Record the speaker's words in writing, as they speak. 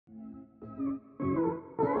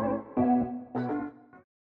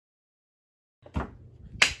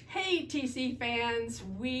TC fans,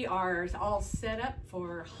 we are all set up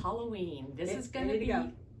for Halloween. This is going to be,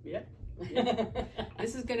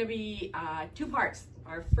 this is going to be 2 parts.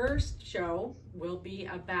 Our first show will be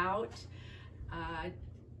about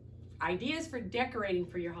ideas for decorating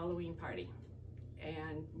for your Halloween party.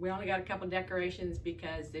 And we only got a couple decorations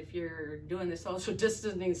because if you're doing the social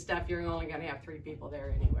distancing stuff, you're only going to have 3 people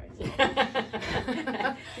there anyway. So.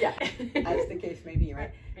 Yeah, that's the case maybe,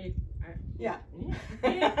 right? Yeah.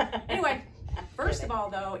 Anyway, first of all,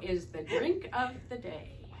 though, is the drink of the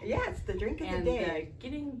day. Yeah, it's the drink of and, the day.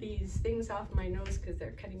 Getting these things off my nose because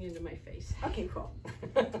they're cutting into my face. Okay, cool.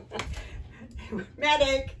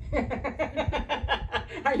 Medic!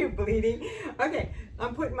 Are you bleeding? Okay,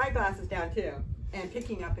 I'm putting my glasses down too and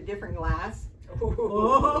picking up a different glass.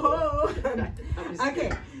 Oh.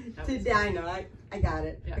 Okay, today I know I got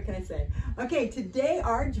it. Yeah. What can I say? Okay, today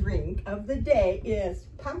our drink of the day is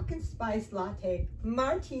pumpkin spice latte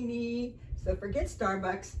martini. So forget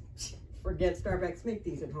Starbucks. Forget Starbucks. Make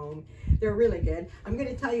these at home. They're really good. I'm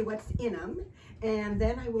going to tell you what's in them, and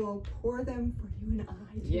then I will pour them for you and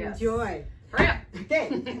I to enjoy. Hurry up.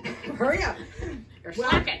 Okay, hurry up. You're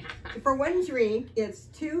slacking. For one drink, it's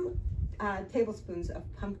 2 tablespoons of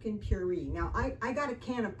pumpkin puree. Now, I got a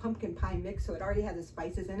can of pumpkin pie mix, so it already has the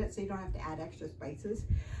spices in it, so you don't have to add extra spices.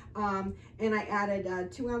 And I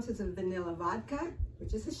added 2 ounces of vanilla vodka,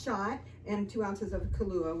 which is a shot, and 2 ounces of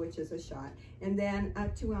Kahlua, which is a shot. And then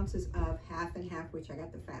 2 ounces of half and half, which I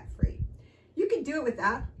got the fat-free. You can do it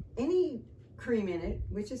without any cream in it,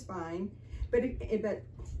 which is fine, but it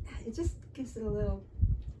just gives it a little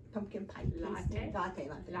pumpkin pie latte.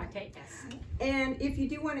 Yes. And if you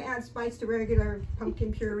do want to add spice to regular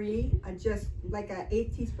pumpkin puree, just like an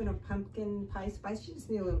 1/8 teaspoon of pumpkin pie spice, you just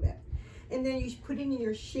need a little bit. And then you put it in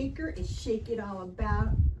your shaker and shake it all about.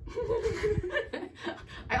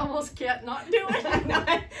 I almost can't not do it.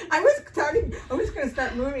 I was going to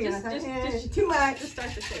start moving, and I thought, too much. Just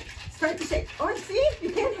start to shake. Start to shake. Oh, see? You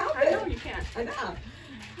can't help it. I know you can't. I know.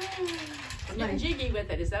 Getting jiggy with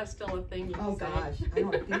it. Is that still a thing you can say? Gosh, I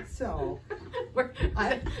don't think so.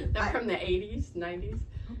 That from the 80s, 90s?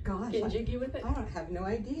 Oh gosh. Getting jiggy with it? I don't have no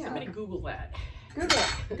idea. Somebody Google that.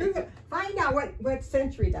 Google. Find out what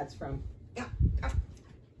century that's from. Yeah.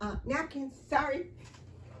 Napkins. Sorry.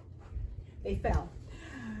 They fell.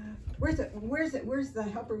 Where's the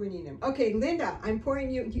helper we need him? Okay, Linda, I'm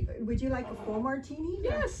pouring you. Would you like a full martini?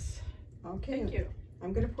 Yes. Okay. Thank you.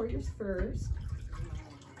 I'm gonna pour yours first.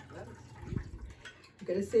 I'm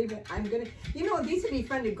gonna save it. These would be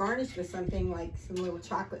fun to garnish with something like some little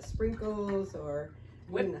chocolate sprinkles or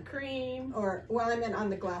whipped cream. Or, well, I meant on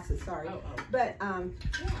the glasses, sorry. Oh. But,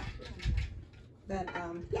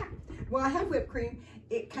 yeah. Well, I have whipped cream.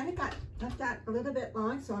 It kind of got left out a little bit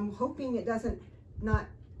long, so I'm hoping it doesn't not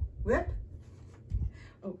whip.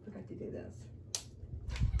 Oh, forgot to do this.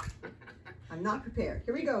 I'm not prepared.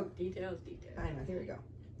 Here we go. Details. I know, here we go.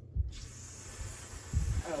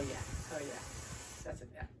 Oh, yeah. That's it.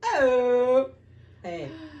 Yeah. Oh!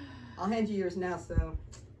 Hey, I'll hand you yours now so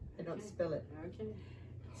I don't spill it. Okay.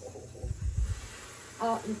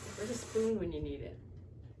 Where's a spoon when you need it?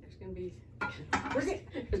 There's gonna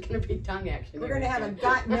be tongue action. We're gonna have a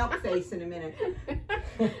got milk face in a minute.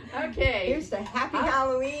 Okay. Here's the happy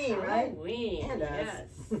Halloween, right? Halloween. And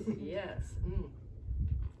Yes.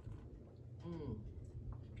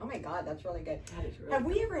 Oh my God, that's really good. That is really Have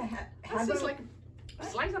we ever had? That's just like a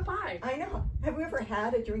slice of pie. I know. Have we ever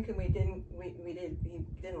had a drink and we didn't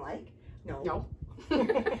like? No.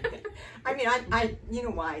 I mean, I you know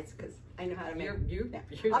why? It's because I know how to make.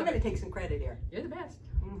 I'm gonna take some credit here. You're the best.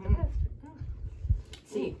 Mm-hmm.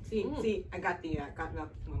 See, I got the got milk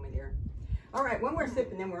moment here. All right, one more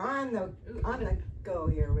sip and then we're on the go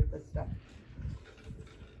here with this stuff.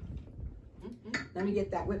 Let me get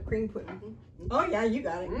that whipped cream put in. Oh yeah, you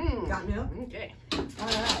got it. Got milk? Okay. All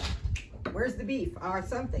right. Where's the beef or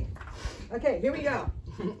something? Okay, here we go.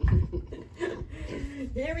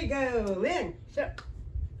 Here we go. Lynn, so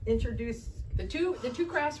introduce the two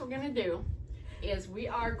crafts we're gonna do is we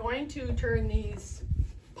are going to turn these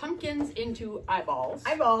pumpkins into eyeballs.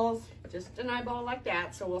 Eyeballs. Just an eyeball like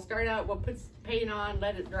that. So we'll start out, we'll put paint on,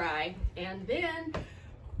 let it dry, and then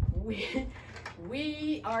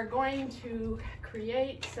we are going to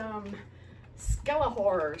create some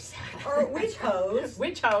Skelehorrors. Or witch hose.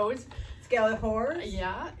 Witch hose. Skelehorrors.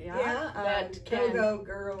 Yeah. That can go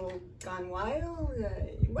Girl Gone Wild.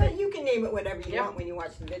 Well, you can name it whatever you want when you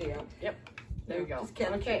watch the video. Yep. There you go.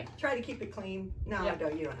 Okay. Try to keep it clean. No, you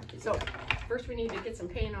don't have to. So first we need to get some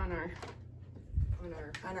paint on our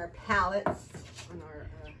palettes. On our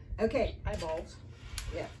okay. Eyeballs.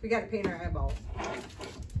 Yeah, we got to paint our eyeballs.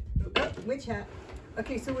 Oh, witch hat.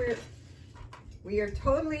 Okay, so We are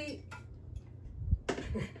totally.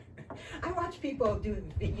 I watch people do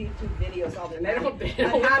YouTube videos all the time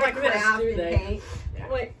on how to craft and paint. Yeah.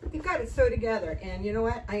 Like, you've got to sew together, and you know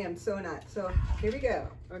what? I am so not. So here we go.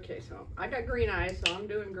 Okay, so I got green eyes, so I'm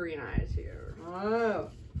doing green eyes here. Oh,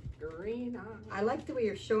 Green eyes. I like the way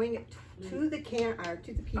you're showing it to the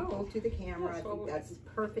to the people, to the camera. I so think that's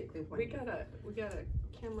perfectly We wonderful. got a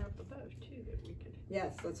camera up above too that we could.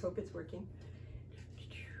 Yes, let's hope it's working.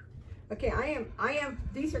 Okay, I am,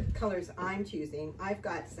 these are colors I'm choosing. I've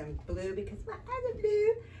got some blue because I have a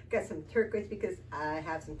blue. Got some turquoise because I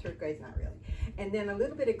have some turquoise, not really. And then a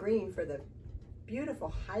little bit of green for the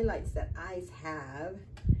beautiful highlights that eyes have.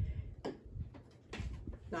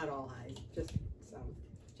 Not all eyes, just some,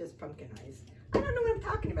 just pumpkin eyes. I don't know what I'm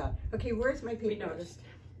talking about. Okay, where's my We paper? noticed.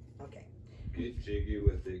 Okay. Get jiggy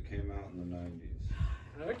with it. Came out in the 90s.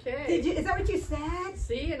 Okay. Did you, is that what you said?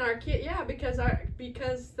 See, and our kid, yeah, because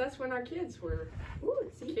that's when our kids were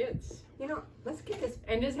Ooh, see, kids. you know, let's get this.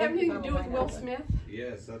 And does it have anything to do with Will Smith?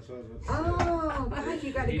 Yes, that's what I was about to say. Oh, God,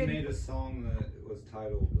 you got a He good. made a song that was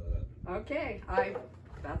titled Okay,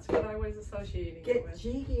 that's what I was associating it Get with.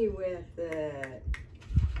 jiggy with it.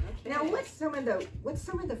 Okay. Now, what's some of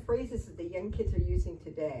the phrases that the young kids are using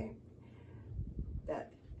today?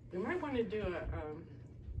 That We might want to do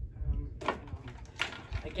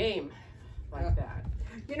a game like that.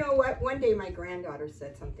 you know what? One day my granddaughter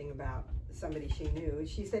said something about somebody she knew.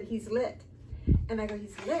 She said he's lit, and I go,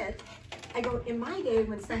 he's lit. I go, in my day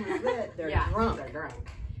when someone's lit, they're drunk. They're drunk.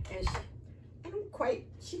 And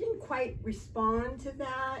she didn't quite respond to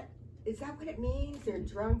that. Is that what it means? They're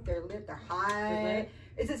drunk, they're lit, they're high. They're lit.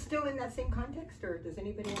 Is it still in that same context, or does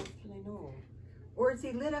anybody else really know? Or is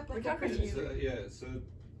he lit up like a talking Christmas? to you. yeah, so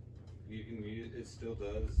you can use it, still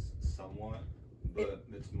does somewhat, but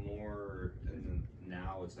it's more, and then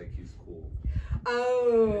now it's like he's cool.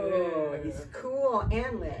 Oh, Yeah. he's cool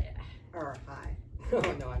and lit. Or high. Oh,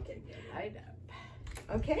 no, I'm kidding. I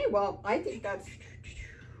know. Okay, well, I think that's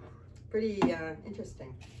pretty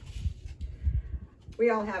interesting. We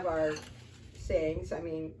all have our sayings. I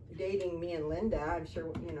mean, dating me and Linda, I'm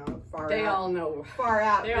sure, you know, They all know. far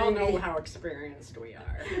out. They all know really. how experienced we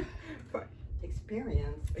are.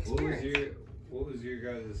 Experience. What was your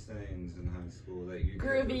guys' sayings in high school that you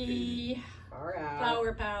Groovy, Far out.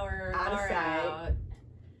 flower power, Out of far sight. out.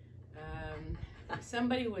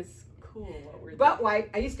 Somebody was cool. What were Butt wipe.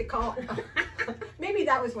 I used to call. Maybe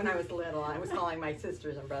that was when I was little. I was calling my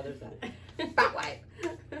sisters and brothers that. Butt wipe.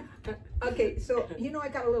 Okay, so you know I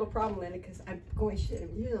got a little problem, Linda, because I'm going shit.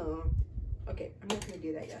 You know. Okay, I'm not going to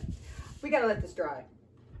do that yet. We got to let this dry.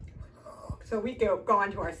 So we go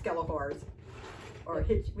on to our skeleton or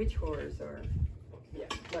witch horrors, or Yeah,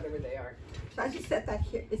 whatever they are. so I just set that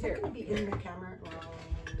here. Is that going to be in the camera?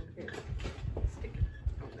 Here. Stick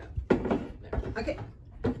it on that. There. Okay.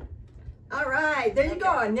 All right, there you Okay.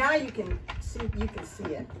 go. Now you can see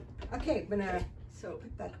it. Okay, I'm gonna So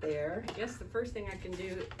put that there. I guess the first thing I can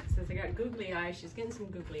do, since I got googly eyes, she's getting some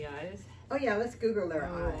googly eyes. Oh yeah, let's Google their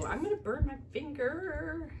eyes. Oh, I'm gonna burn my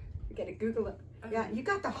finger. You gotta Google it. Yeah, you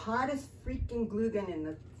got the hottest freaking glue gun in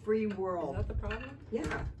the free Is world. that the problem? Yeah,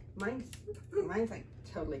 mine's like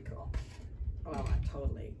totally cool. Well, not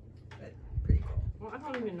totally, but pretty cool. Well, I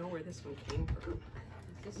don't even know where this one came from.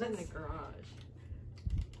 It's just in the garage.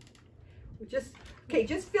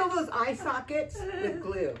 Just fill those eye sockets with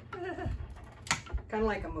glue. Kind of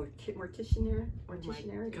like a morticianary. Oh my What do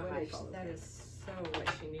they gosh, call it? that is so what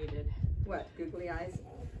she needed. What, googly eyes?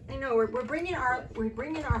 I know we're bringing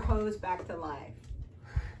our hose back to life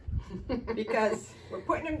because we're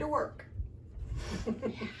putting him to work.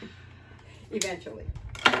 Eventually.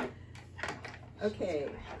 Okay.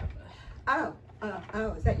 Oh,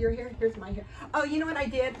 is that your hair? Here's my hair. Oh, you know what I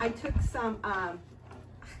did? I took some,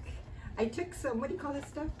 what do you call this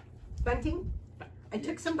stuff? Bunting. I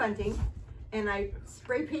took some bunting and I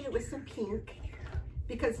spray painted with some pink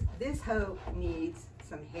because this hoe needs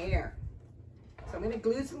some hair. So I'm gonna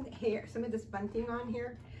glue some of this bunting on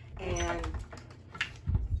here, and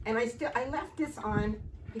I left this on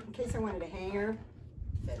in case I wanted a hanger,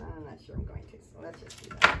 but I'm not sure I'm going to. So let's just do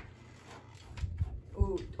that.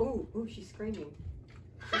 Ooh, she's screaming.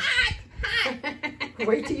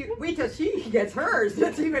 Wait till she gets hers.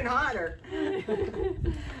 That's even hotter.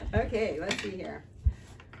 Okay, let's see here.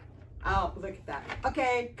 Oh, look at that.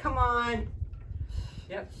 Okay, come on.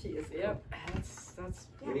 Yep, She is cool. yep. That's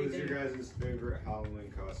What was your guys' favorite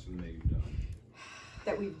Halloween costume that you've done?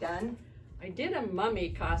 That we've done. I did a mummy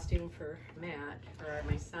costume for Matt, for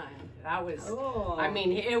my son. That was, Oh. I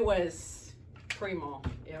mean, it was primo.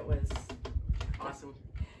 It was awesome.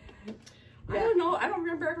 I don't know. I don't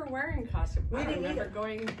remember ever wearing costume. We I don't didn't remember either.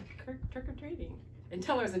 going trick or treating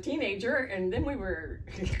until I was a teenager, and then we were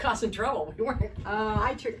causing trouble. We weren't.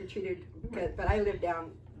 I trick or treated, but I lived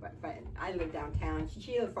down. But I lived downtown.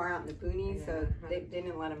 She lived far out in the boonies, so they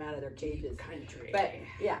didn't let them out of their cages. Country. But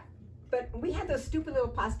yeah, but we had those stupid little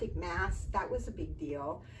plastic masks. That was a big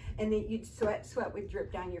deal. And then you'd sweat would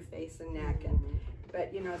drip down your face and neck. And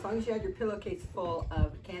but you know, as long as you had your pillowcase full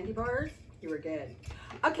of candy bars, you were good.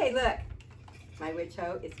 Okay, look, my witch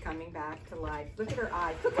hoe is coming back to life. Look at her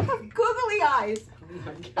eyes. Look at her googly eyes.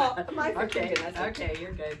 Oh, my okay. goodness. Okay,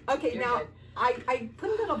 you're good. Okay, You're now. good. I put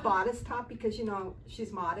a little bodice top because, you know,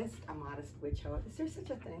 she's modest. A modest witch hoe. Is there such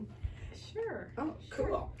a thing? Sure. Oh, Sure.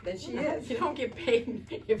 cool. Then she Yeah, is. You don't get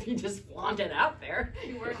paid if you just flaunt it out there.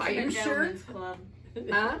 She works Are in a you sure? gentleman's club.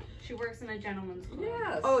 Huh? She works in a gentleman's club.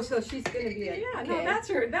 Yes. Oh, so she's going to be a... yeah. okay. No,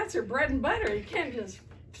 that's her bread and butter. You can't just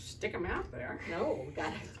stick them out there. No,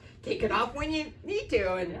 gotta take it off when you need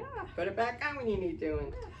to and Yeah. put it back on when you need to.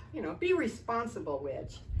 And, you know, be responsible,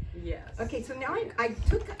 witch. Yes. Okay, so now I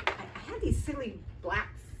had these silly black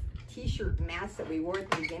t-shirt masks that we wore at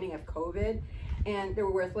the beginning of COVID, and they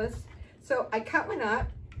were worthless. So I cut one up,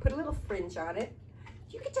 put a little fringe on it.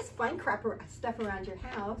 You could just find stuff around your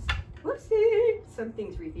house. Whoopsie!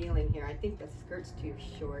 Something's revealing here. I think the skirt's too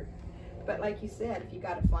short. But like you said, if you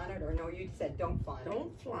got to flaunt it, or no, you said don't flaunt it.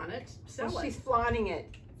 Don't flaunt it. Sell Well, it. she's flaunting it.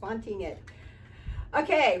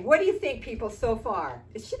 Okay, what do you think, people, so far?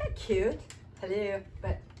 Is she not cute? Hello,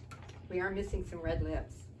 but we are missing some red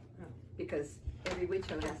lips because every witch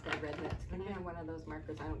hoe has to have red lips. Can I have one of those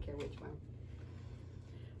markers? I don't care which one.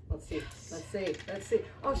 Let's see. Let's see. Let's see.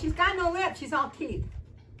 Oh, she's got no lips. She's all teeth.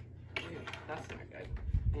 That's not good.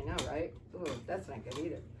 I know, right? Oh, that's not good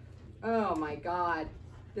either. Oh my God,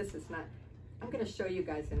 this is not. I'm gonna show you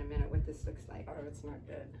guys in a minute what this looks like. Oh, it's not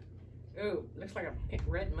good. Ooh, looks like a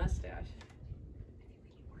red mustache.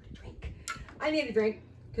 Drink. I need a drink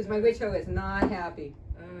because my witch hoe is not happy.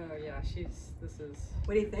 Oh yeah, this is.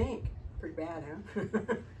 What do you think? Pretty bad, huh?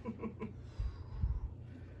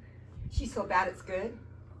 She's so bad it's good.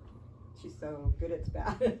 She's so good it's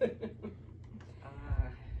bad.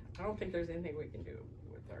 I don't think there's anything we can do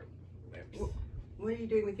with our lips. What are you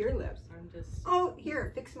doing with your lips? I'm just. Oh,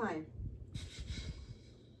 here, fix mine.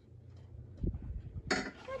 That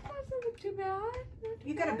doesn't look too bad. Not too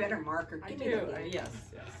You got a bad. better marker. I Give me do. the Yes,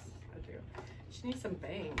 I do. She needs some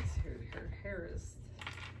bangs. Her hair is.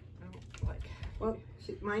 I don't like. Well,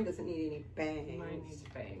 mine doesn't need any bangs. Mine needs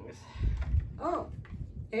bangs. Oh,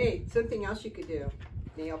 hey, something else you could do.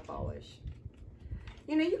 Nail polish.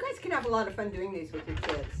 You know, you guys can have a lot of fun doing these with your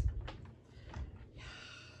kids.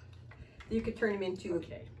 You could turn them into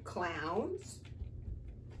Okay. clowns.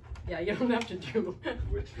 Yeah, you don't have to do.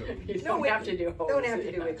 Witch hoe. You No, don't have to do. Don't have to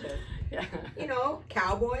holes, do yeah. witches. Yeah. You know,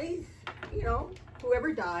 cowboys. You know,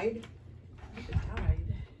 whoever died. It died.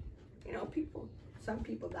 You know, people. Some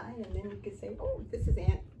people die, and then you could say, "Oh, this is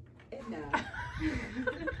Aunt Edna."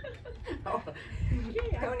 Oh,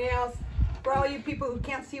 yeah. Toenails. For all you people who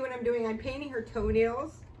can't see what I'm doing, I'm painting her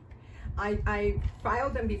toenails. I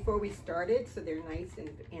filed them before we started, so they're nice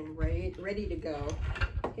and ready to go.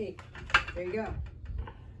 Hey, there you go.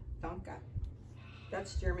 Danke.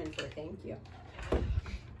 That's German for thank you.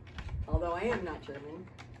 Although I am not German.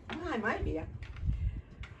 Well, I might be.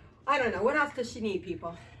 I don't know. What else does she need,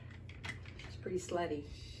 people? She's pretty slutty.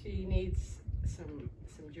 She needs some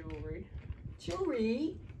jewelry.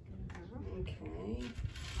 Jewelry. Okay.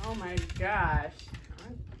 Oh my gosh.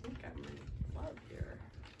 I think I'm in love here.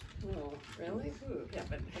 Oh, really? Ooh, yeah,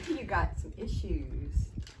 but I think you got some issues.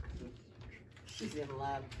 She's in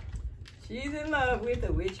love. She's in love with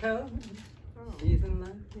a witch hoe. oh, She's in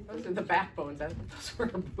love. with those a are the witch backbones. I thought those were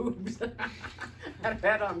her boobs. Had her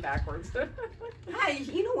head on backwards. hoe. Hi,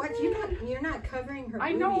 you know what? You're not covering her.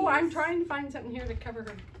 I know. I'm boobies. trying to find something here to cover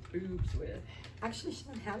her boobs with. Actually, she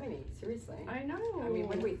doesn't have any. Seriously. I know. I mean,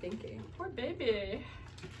 what are we thinking? Poor baby.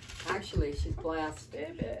 Actually, she's blessed.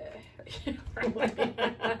 Baby.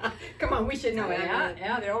 Come on, we should know. Yeah,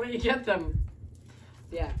 yeah. The older you get them.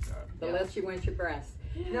 Yeah. The Yeah. less you want your breasts.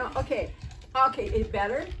 No. Okay. Okay. Is it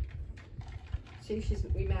better? See,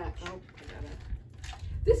 we match. Oh, I got it.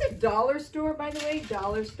 This is dollar store, by the way.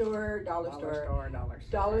 Dollar store. Dollar store. Dollar store.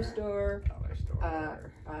 Dollar store. Dollar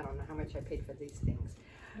store. I don't know how much I paid for these things,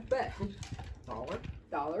 but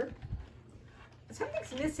dollar.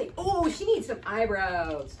 Something's missing. Oh, she needs some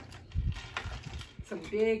eyebrows. Some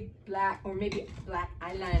big black, or maybe black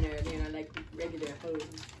eyeliner, you know, like regular hoes.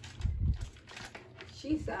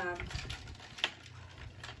 She's, wow,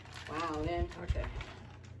 man. Okay.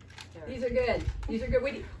 These are good. These are good.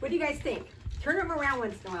 What do you guys think? Turn them around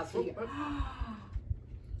once in a while so you Oh, go,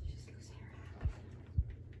 she's losing her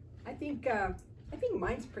think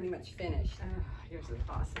mine's pretty much finished. Yours is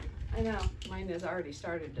awesome. I know. Mine has already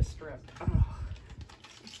started to strip. Oh.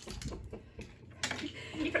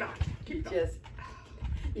 Keep it on. Keep it on. Just,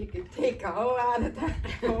 you can take a hoe out of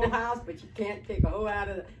the whole house, but you can't take a hoe out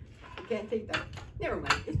of the, you can't take the, never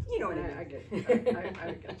mind. You know what I mean. I get it.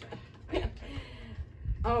 I get you.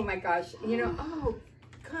 Oh my gosh, you know, oh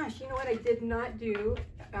gosh, you know what I did not do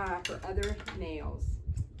for other nails?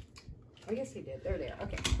 I guess I did. They're there.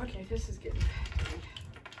 Okay. Okay, this is getting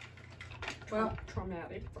Well,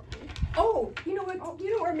 traumatic for me. oh, you know what?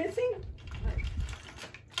 You know what we're missing?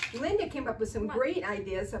 Linda came up with some What? great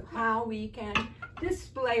ideas of how we can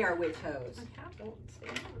display our witch hose. I won't say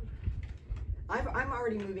that. I'm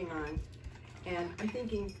already moving on, and I'm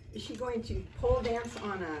thinking, is she going to pole dance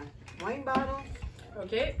on a wine bottle?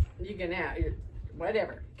 Okay, you can have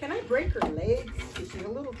whatever. Can I break her legs? Because she's a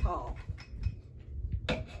little tall.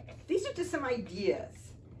 These are just some ideas.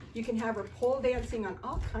 You can have her pole dancing on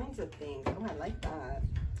all kinds of things. Oh, I like that.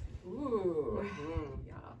 Ooh. Mhm.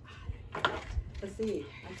 Yeah. Let's see.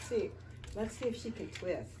 Let's see. Let's see if she can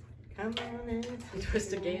twist. Come on and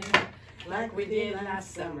Twist again, like we did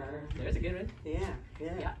last summer. There's a good one. Yeah,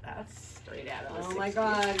 yeah. Yeah, that's straight out of the Oh my 60s.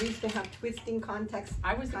 God, we used to have twisting contests.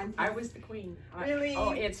 I was the queen. Really?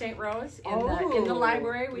 Oh, at St. Rose in Oh, the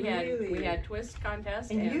library we really? had twist contests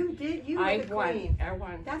And you were I the won. queen. I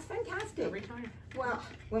won That's fantastic. every time. Well,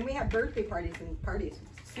 when we have birthday parties and parties,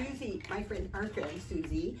 Susie, my friend, our friend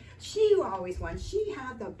Susie, she always won. She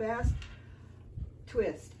had the best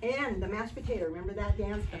twist and the mashed potato. Remember that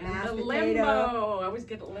dance? The mashed And the potato. limbo. I always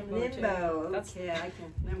get a limbo. Limbo. Too. That's Okay, I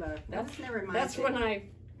can limbo. That's never mind. That's when I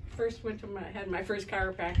first went to had my first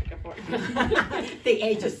chiropractic appointment. the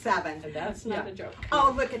age of 7. And that's not a joke.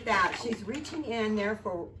 Oh, look at that. She's reaching in there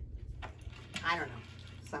for, I don't know,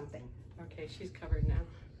 something. Okay, she's covered now.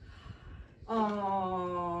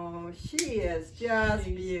 Oh, she is just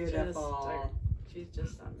She's beautiful. She's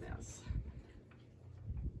just a mess.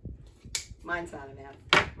 Mine's not a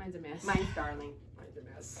mess. Mine's a mess. Mine's darling. Mine's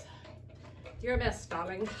a mess. You're a mess,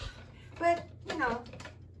 darling. But, you know,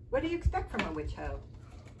 what do you expect from a witch hoe?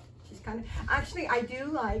 She's kind of, actually, I do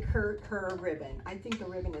like her ribbon. I think the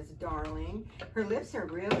ribbon is darling. Her lips are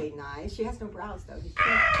really nice. She has no brows, though.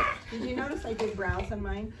 Did you notice I did brows on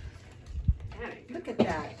mine? Look at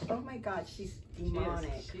that. Oh my God, she's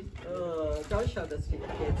demonic. Ugh, don't show this to your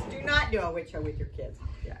kids. Do not do a witch hoe with your kids.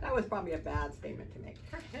 Yeah. That was probably a bad statement to make.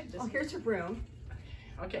 Okay, Oh, here's her broom.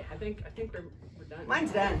 okay, I think we're done.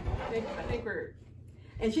 Mine's done. I think we're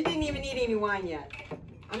And she didn't even need any wine yet.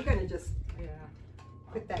 I'm gonna just yeah.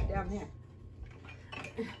 put that down there.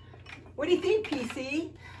 What do you think,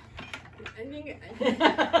 PC? I think it's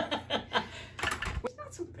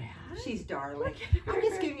not so bad. She's darling. Look at her. I'm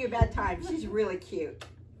just giving you a bad time. She's really cute.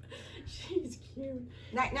 She's cute.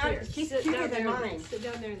 Now Here, she's sit cuter down than there, mine. Sit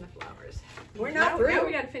down there in the flowers. We're not through. Now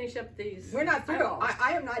we got to finish up these. We're not through. eyeballs.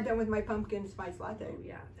 I am not done with my pumpkin spice latte. Oh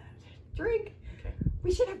yeah. Drink. Okay.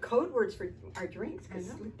 We should have code words for our drinks because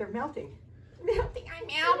I know. they're melting. Melting. I'm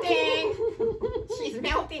melting. She's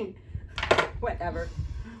melting. Whatever.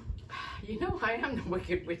 You know, I am the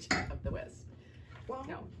Wicked Witch of the West. Well,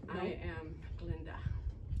 No, I am Glinda.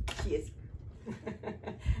 she is.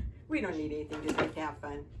 We don't need anything just like to have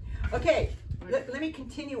fun. Okay, let me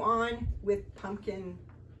continue on with pumpkin.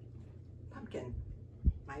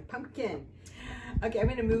 My pumpkin. Okay, I'm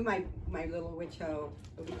gonna move my little witch hoe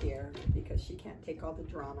over here because she can't take all the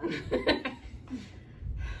drama.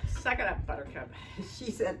 Suck it up, Buttercup.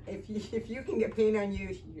 She said, if you can get paint on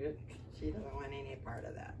you, she doesn't want any part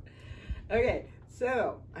of that. Okay,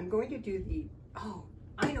 so I'm going to do the, oh,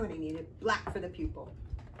 I know what I needed, black for the pupil.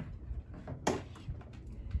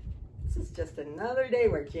 This is just another day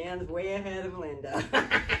where Jan's way ahead of Linda.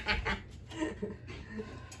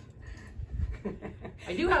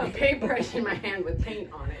 I do have a paintbrush in my hand with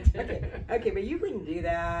paint on it. Okay, but you wouldn't do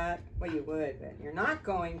that. Well, you would, but you're not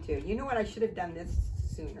going to. You know what? I should have done this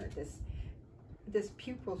sooner. This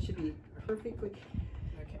pupil should be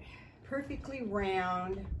perfectly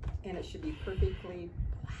round, and it should be perfectly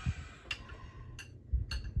black.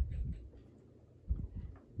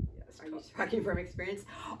 Yes, Are you talking from experience?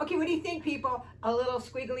 Okay, what do you think, people? A little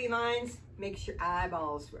squiggly lines makes your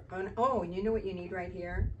eyeballs. Oh, and you know what you need right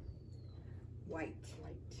here? White.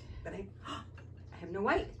 But I have no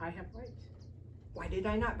white. I have white. Why did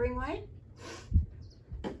I not bring white?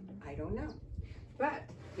 I don't know. But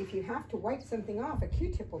if you have to wipe something off, a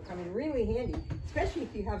Q-tip will come in really handy, especially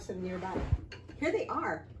if you have some nearby. Here they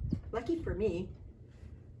are. Lucky for me.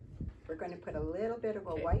 We're going to put a little bit of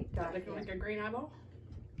a white dot Looking like here. a green eyeball.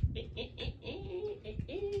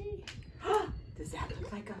 Does that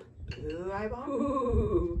look like a blue eyeball?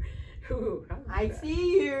 Ooh, Ooh, I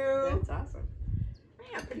see you. That's awesome.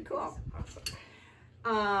 Yeah, pretty cool. Awesome.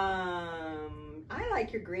 I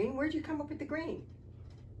like your green. Where'd you come up with the green?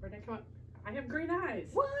 Where'd I come up? I have green eyes.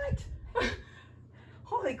 What?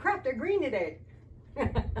 Holy crap, they're green today.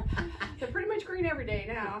 They're pretty much green every day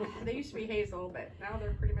now. They used to be hazel, but now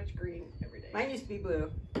they're pretty much green every day. Mine used to be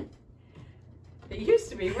blue. They used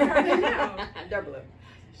to be. Where are they now? They're blue.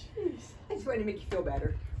 Jeez. I just wanted to make you feel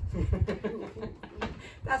better.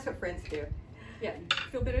 That's what friends do. Yeah, you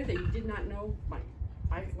feel better that you did not know what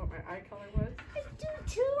my eye color was? I do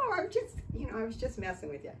too. I'm just, I was just messing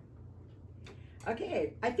with you.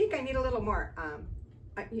 Okay, I think I need a little more.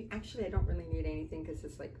 Actually, I don't really need anything because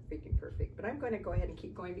it's like freaking perfect. But I'm going to go ahead and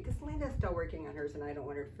keep going because Linda's still working on hers and I don't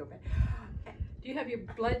want her to feel bad. Do you have your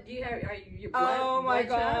blood? Do you have your blood? Oh my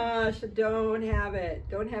blood shot? gosh, don't have it.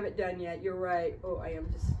 Don't have it done yet. You're right. Oh, I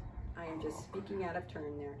am just speaking out of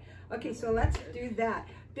turn there. Okay, so let's do that.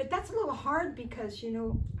 But that's a little hard because,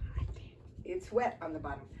 it's wet on the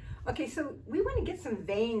bottom. Okay, so we want to get some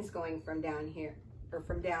veins going from down here, or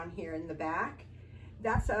from down here in the back.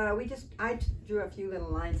 That's, I drew a few little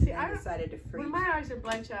lines and I decided to freeze. When my eyes are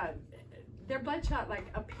bloodshot, they're bloodshot like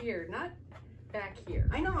up here, not back here.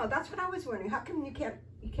 I know, that's what I was wondering. How come you can't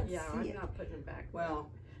see I'm it? not putting them back. Well,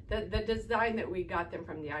 the design that we got them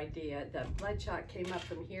from, the idea, the bloodshot came up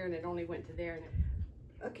from here and it only went to there.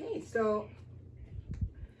 And okay, so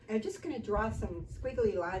I'm just going to draw some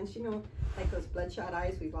squiggly lines, like those bloodshot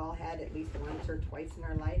eyes we've all had at least once or twice in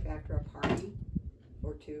our life after a party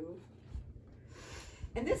or two.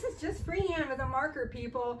 And this is just freehand with a marker,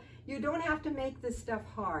 people. You don't have to make this stuff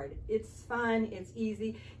hard. It's fun, it's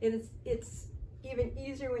easy, and it's even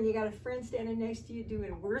easier when you got a friend standing next to you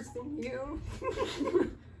doing worse than you.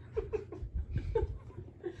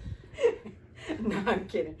 No, I'm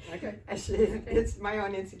kidding. Okay. Actually, it's my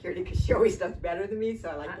own insecurity because she always does better than me, so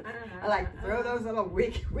I like to throw those little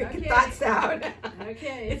wicked thoughts out.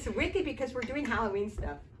 Okay. It's wicked because we're doing Halloween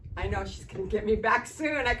stuff. I know she's gonna get me back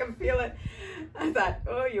soon. I can feel it. I thought,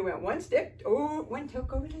 oh, you went one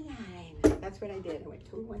toke over the line. That's what I did. I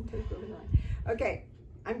went one toke over the line. Okay,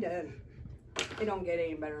 I'm done. I don't get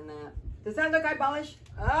any better than that. Does that look eyeballish?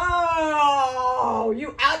 Oh,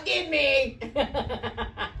 you outdid me.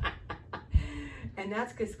 And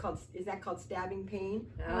that's is that called stabbing pain?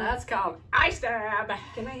 That's called eye stab.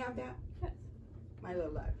 Can I have that? Yes. My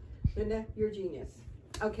little love. Linda, you're a genius.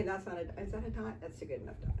 Okay, that's not is that a dot? That's a good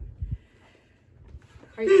enough dot.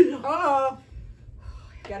 Oh,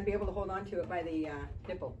 you gotta be able to hold on to it by the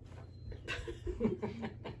nipple.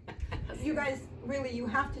 You guys, really, you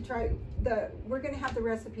have to try we're gonna have the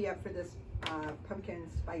recipe up for this pumpkin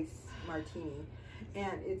spice martini.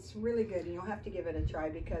 And it's really good, and you'll have to give it a try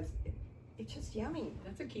because it's just yummy.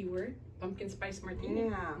 That's a key word. Pumpkin spice martini.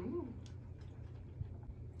 Yeah.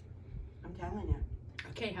 I'm telling you.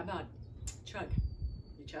 Okay, how about chug?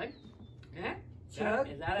 You chug? Yeah? Chug?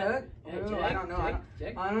 Is that chug? a Oh, I don't know.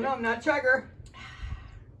 Chug, I don't know. I'm not chugger.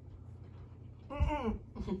 I'm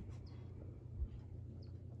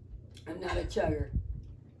not a chugger.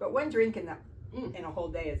 But one drink in a whole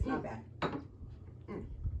day is not bad.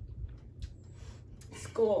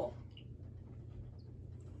 Skål.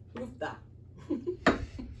 Lufta.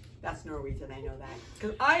 That's Norwegian, I know that.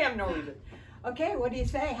 Because I am Norwegian. Okay, what do you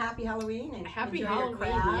say? Happy Halloween and Happy enjoy your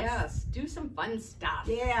Halloween, crafts. yes. Do some fun stuff.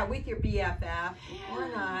 Yeah, with your BFF. Or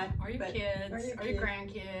not. Or your kids. Or your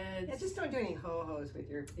grandkids. Yeah, just don't do any ho-hos with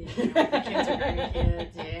your kids or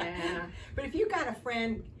grandkids, yeah. But if you got a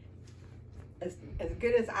friend as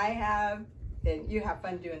good as I have, then you have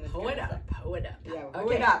fun doing this. Hoe it up. Hoe it up. Yeah, hoe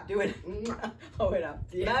it up. Do it. Hoe it up.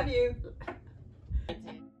 Yeah. Love you.